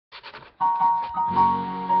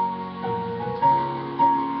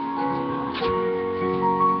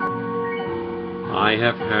I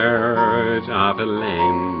have heard of a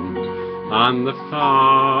land on the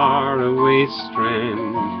faraway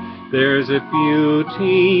strand. There's a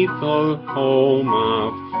beautiful home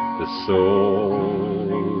of the soul,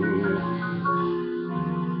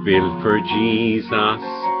 built for Jesus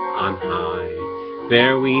on high.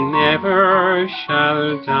 There we never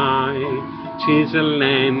shall die. 'Tis a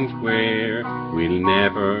land where we'll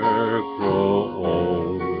never grow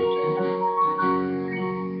old.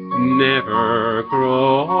 Never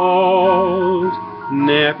grow old,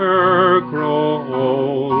 never grow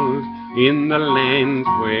old, in the land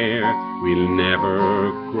where we'll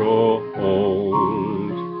never grow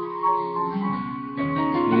old.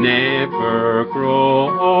 Never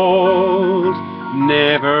grow old,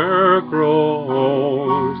 never grow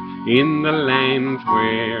old, in the land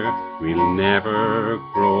where we'll never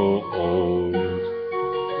grow old.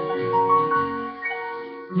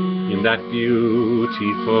 In that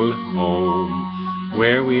beautiful home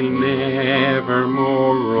where we'll never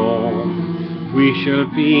more roam, we shall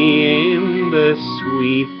be in the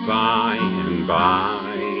sweet by and by.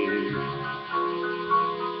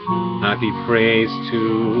 Happy praise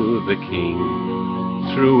to the King,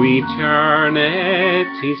 through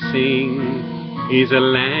eternity sing. Is a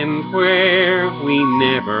land where we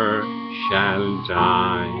never shall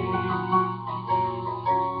die.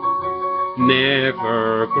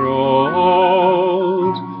 Never grow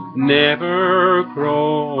old, never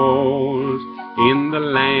grow old, in the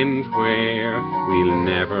land where we'll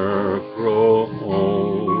never grow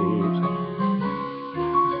old.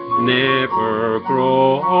 Never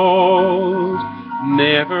grow old,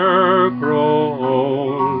 never grow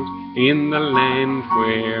old, in the land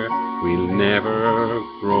where we'll never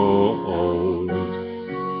grow old.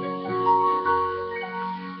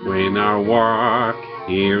 When our work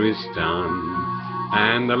here is done,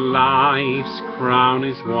 and the life's crown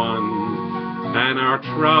is won, and our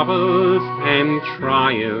troubles and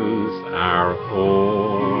trials are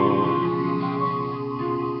o'er,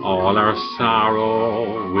 all our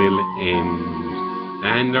sorrow will end,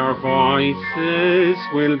 and our voices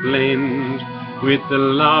will blend with the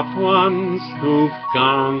loved ones who've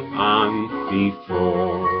gone on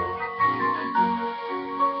before.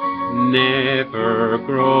 Never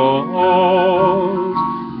grow old,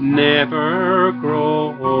 never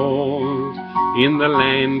grow old, in the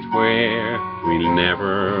land where we'll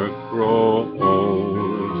never grow old.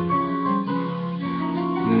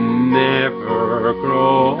 Never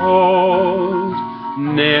grow old,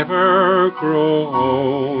 never grow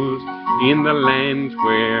old, in the land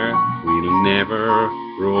where we'll never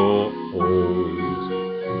grow old.